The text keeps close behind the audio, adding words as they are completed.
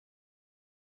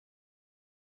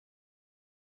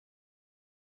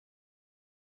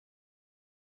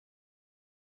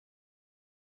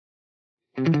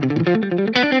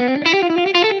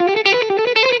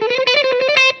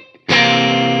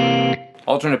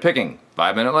Alternate picking,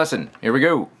 5-minute lesson. Here we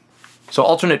go. So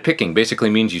alternate picking basically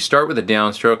means you start with a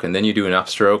downstroke and then you do an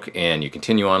upstroke and you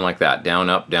continue on like that, down,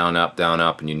 up, down, up, down,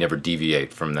 up, and you never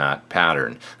deviate from that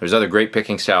pattern. There's other great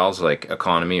picking styles like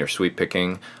economy or sweep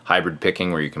picking, hybrid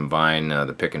picking where you combine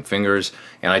the pick and fingers,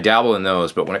 and I dabble in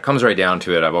those, but when it comes right down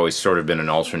to it, I've always sort of been an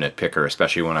alternate picker,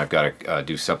 especially when I've got to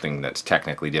do something that's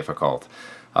technically difficult.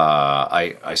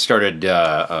 I started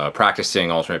practicing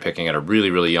alternate picking at a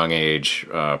really young age,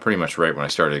 pretty much right when I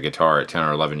started the guitar at 10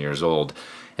 or 11 years old.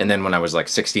 And then when I was like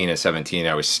 16 and 17,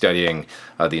 I was studying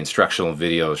the instructional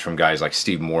videos from guys like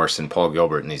Steve Morse and Paul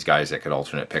Gilbert and these guys that could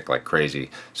alternate pick like crazy.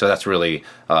 So that's really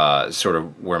sort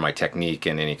of where my technique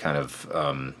and any kind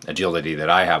of agility that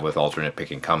I have with alternate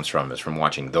picking comes from, is from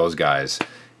watching those guys.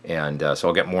 And so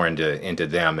I'll get more into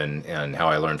them and how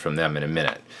I learned from them in a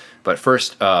minute. But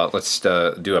first, let's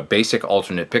do a basic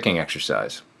alternate picking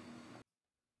exercise.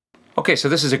 Okay, so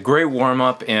this is a great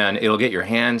warm-up, and it'll get your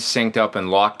hands synced up and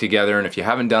locked together. And if you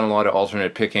haven't done a lot of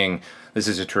alternate picking, this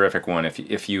is a terrific one.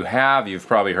 If you have, you've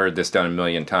probably heard this done a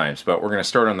million times. But we're going to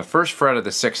start on the first fret of the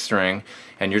 6th string,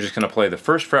 and you're just going to play the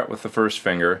first fret with the first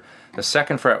finger, the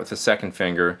 2nd fret with the 2nd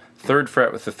finger, 3rd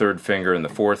fret with the 3rd finger, and the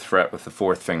 4th fret with the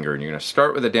 4th finger. And you're going to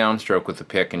start with a downstroke with the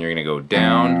pick, and you're going to go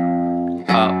down,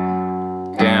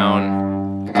 up,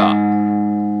 down, up.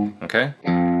 Okay?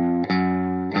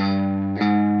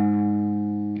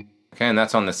 Okay, and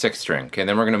that's on the 6th string. Okay,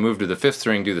 then we're going to move to the 5th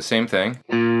string, do the same thing.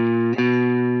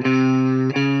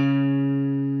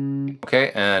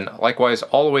 Okay, and likewise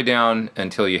all the way down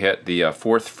until you hit the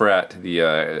 4th fret, the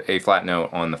A flat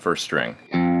note on the 1st string.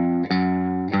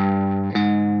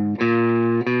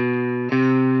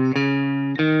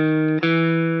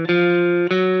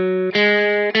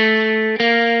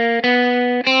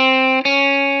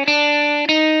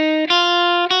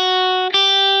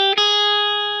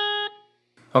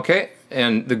 Okay,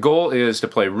 and the goal is to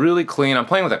play really clean. I'm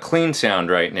playing with a clean sound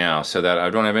right now so that I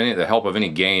don't have the help of any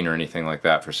gain or anything like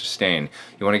that for sustain.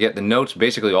 You want to get the notes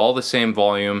basically all the same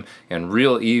volume and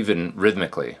real even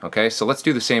rhythmically. Okay, so let's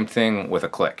do the same thing with a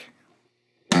click.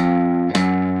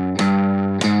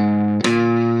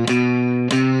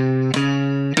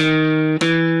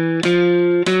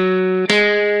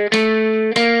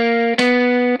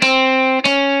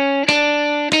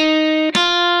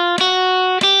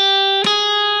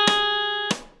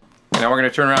 Now we're going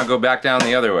to turn around and go back down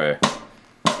the other way.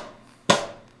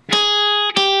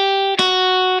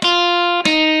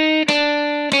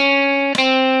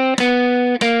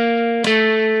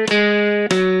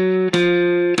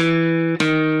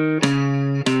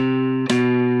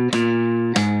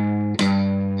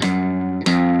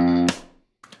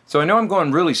 So I know I'm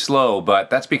going really slow, but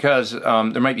that's because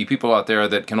there might be people out there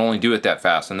that can only do it that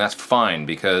fast, and that's fine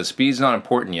because speed's not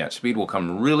important yet. Speed will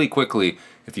come really quickly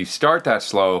if you start that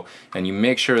slow and you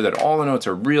make sure that all the notes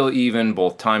are real even,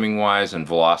 both timing-wise and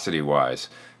velocity-wise.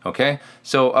 Okay,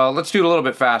 so let's do it a little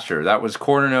bit faster. That was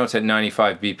quarter notes at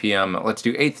 95 BPM. Let's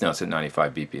do eighth notes at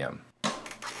 95 BPM.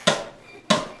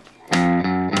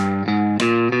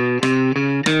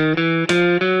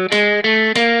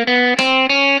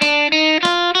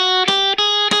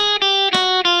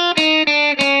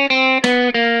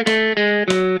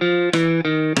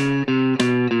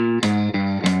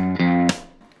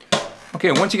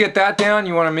 Okay, once you get that down,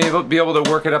 you want to be able to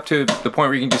work it up to the point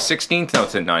where you can do 16th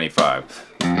notes at 95.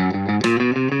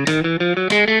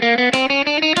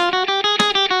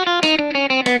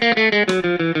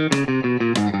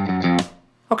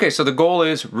 Okay, so the goal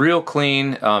is real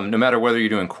clean, no matter whether you're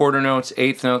doing quarter notes,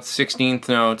 eighth notes, 16th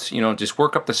notes, you know, just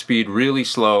work up the speed really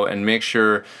slow and make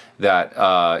sure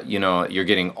that, you know, you're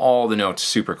getting all the notes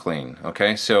super clean,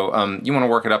 okay? So you want to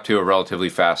work it up to a relatively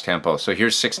fast tempo. So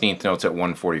here's 16th notes at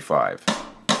 145.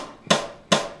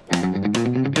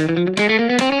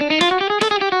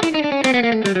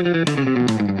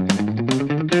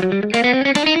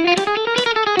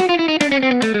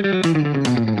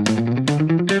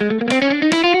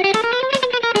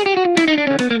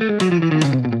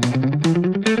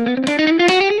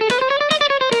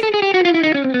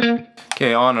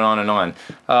 Okay, on and on and on.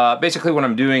 Basically what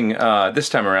I'm doing this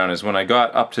time around is when I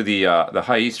got up to the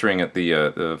high E string at the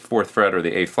 4th fret or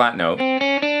the A flat note,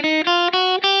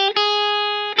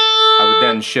 I would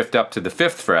then shift up to the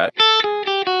 5th fret,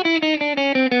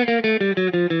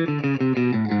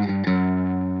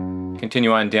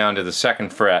 continue on down to the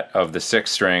 2nd fret of the 6th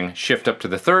string, shift up to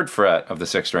the 3rd fret of the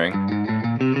 6th string,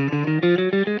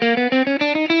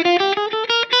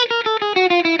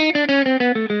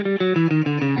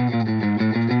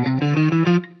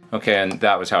 Okay, and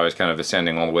that was how I was kind of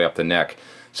ascending all the way up the neck.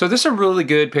 So this is a really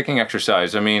good picking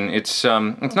exercise. I mean, it's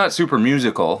not super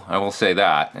musical, I will say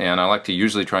that, and I like to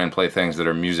usually try and play things that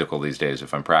are musical these days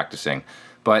if I'm practicing.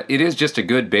 But it is just a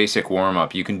good basic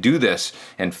warm-up. You can do this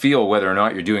and feel whether or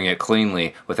not you're doing it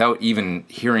cleanly without even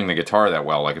hearing the guitar that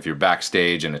well. Like if you're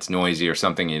backstage and it's noisy or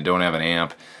something and you don't have an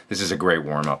amp, this is a great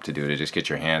warm-up to do, to just get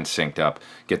your hands synced up,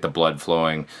 get the blood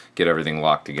flowing, get everything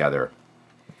locked together.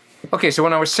 Okay, so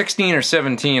when I was 16 or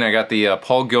 17, I got the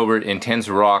Paul Gilbert Intense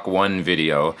Rock 1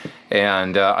 video,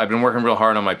 and I've been working real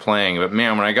hard on my playing, but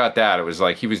man, when I got that, it was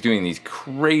like he was doing these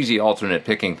crazy alternate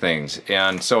picking things,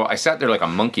 and so I sat there like a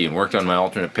monkey and worked on my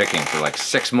alternate picking for like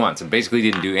 6 months and basically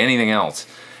didn't do anything else,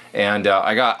 and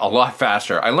I got a lot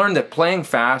faster. I learned that playing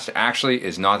fast actually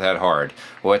is not that hard.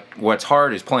 What's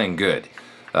hard is playing good,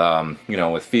 you know,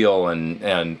 with feel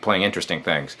and playing interesting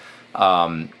things.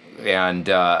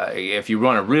 If you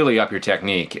want to really up your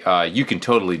technique, you can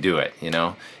totally do it, you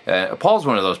know. Paul's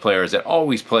one of those players that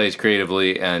always plays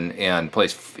creatively and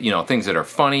plays, you know, things that are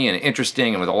funny and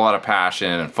interesting and with a lot of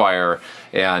passion and fire,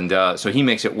 and so he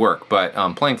makes it work. But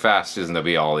playing fast isn't the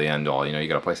be-all, the end-all, you know. You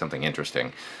got to play something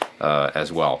interesting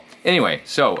as well. Anyway,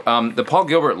 so the Paul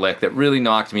Gilbert lick that really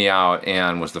knocked me out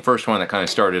and was the first one that kind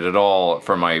of started it all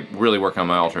for my really working on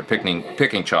my alternate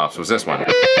picking chops was this one.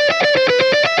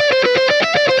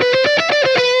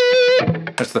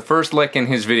 That's the first lick in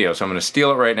his video, so I'm going to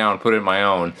steal it right now and put it in my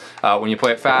own. When you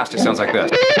play it fast, it sounds like this.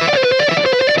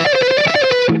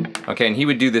 Okay, and he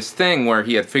would do this thing where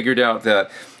he had figured out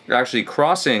that actually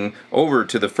crossing over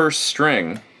to the first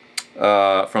string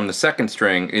from the second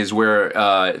string is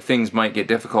where things might get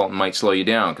difficult and might slow you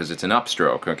down because it's an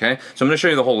upstroke, okay? So I'm going to show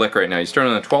you the whole lick right now. You start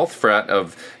on the 12th fret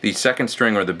of the second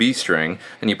string or the B string,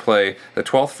 and you play the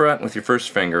 12th fret with your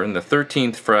first finger, and the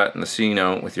 13th fret and the C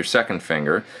note with your second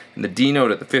finger, and the D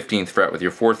note at the 15th fret with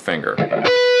your fourth finger.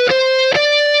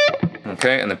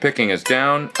 Okay, and the picking is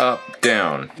down, up,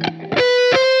 down.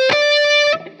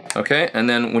 Okay, and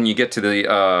then when you get to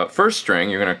the first string,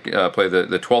 you're going to play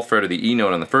the 12th fret of the E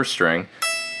note on the first string,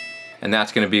 and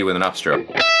that's going to be with an upstroke.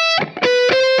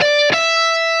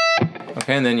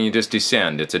 Okay, and then you just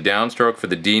descend. It's a downstroke for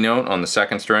the D note on the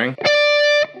second string,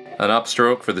 an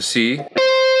upstroke for the C,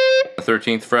 the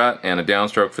 13th fret, and a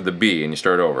downstroke for the B, and you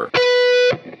start over.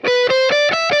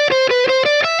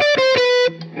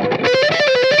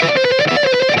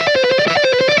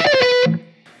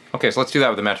 Okay, so let's do that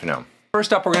with the metronome.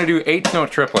 First up, we're going to do 8th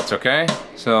note triplets, okay?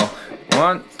 So,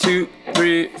 1, 2,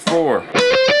 3, 4.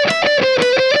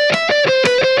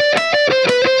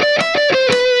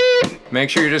 Make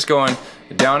sure you're just going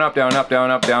down, up, down, up, down,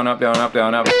 up, down, up, down, up,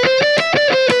 down, up.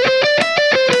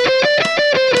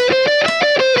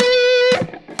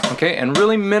 Okay, and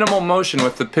really minimal motion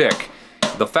with the pick.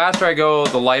 The faster I go,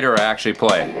 the lighter I actually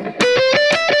play.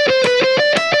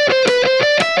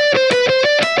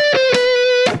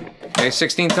 Okay,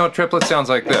 16th note triplet sounds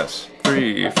like this.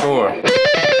 3, 4.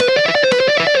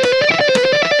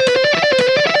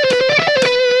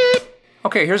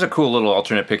 Okay, here's a cool little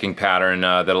alternate picking pattern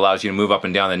that allows you to move up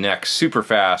and down the neck super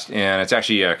fast, and it's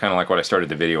actually kind of like what I started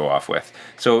the video off with.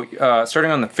 So,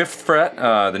 starting on the 5th fret,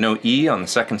 the note E on the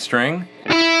second string.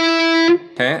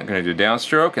 Okay, I'm going to do a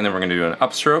downstroke, and then we're going to do an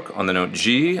upstroke on the note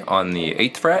G on the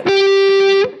 8th fret.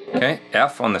 Okay,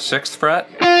 F on the 6th fret.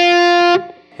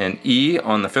 And E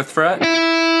on the 5th fret.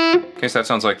 Okay, so that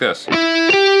sounds like this. And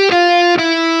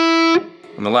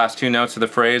the last two notes of the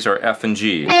phrase are F and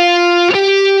G.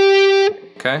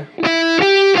 Okay?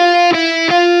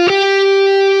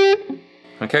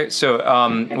 Okay, so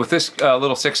with this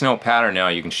little 6-note pattern now,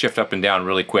 you can shift up and down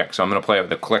really quick. So I'm going to play it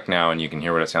with a click now, and you can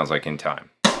hear what it sounds like in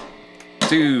time.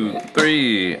 2,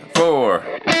 3, 4.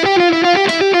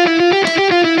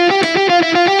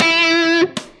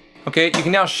 Okay, you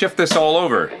can now shift this all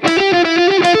over.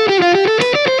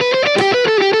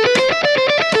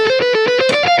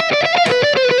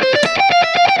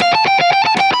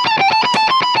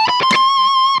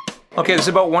 Okay, this is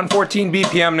about 114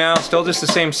 BPM now, still just the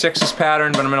same 6's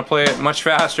pattern, but I'm going to play it much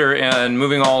faster and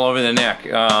moving all over the neck.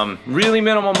 Really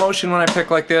minimal motion when I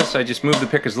pick like this. I just move the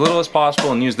pick as little as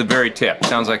possible and use the very tip.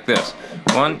 Sounds like this.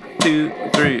 1, 2,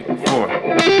 3, 4.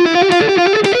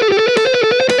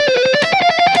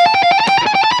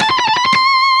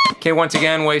 Okay, once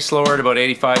again, way slower at about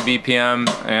 85 BPM,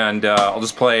 and I'll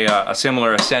just play a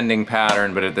similar ascending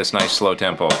pattern, but at this nice slow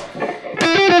tempo.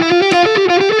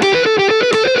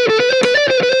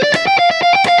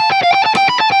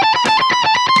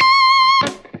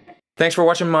 Thanks for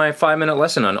watching my 5-minute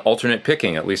lesson on alternate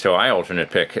picking, at least how I alternate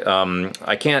pick.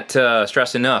 I can't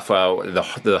stress enough,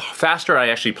 the faster I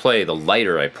actually play, the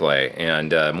lighter I play,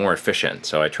 and more efficient.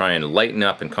 So I try and lighten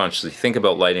up and consciously think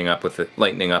about lightening up with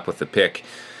the pick,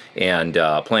 and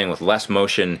playing with less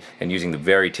motion and using the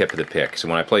very tip of the pick. So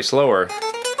when I play slower,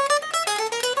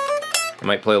 I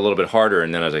might play a little bit harder,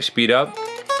 and then as I speed up,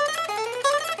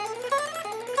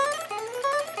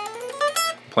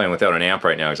 I'm playing without an amp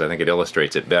right now because I think it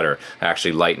illustrates it better. I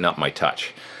actually lighten up my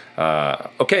touch.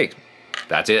 Okay,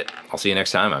 that's it. I'll see you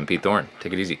next time. I'm Pete Thorn.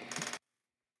 Take it easy.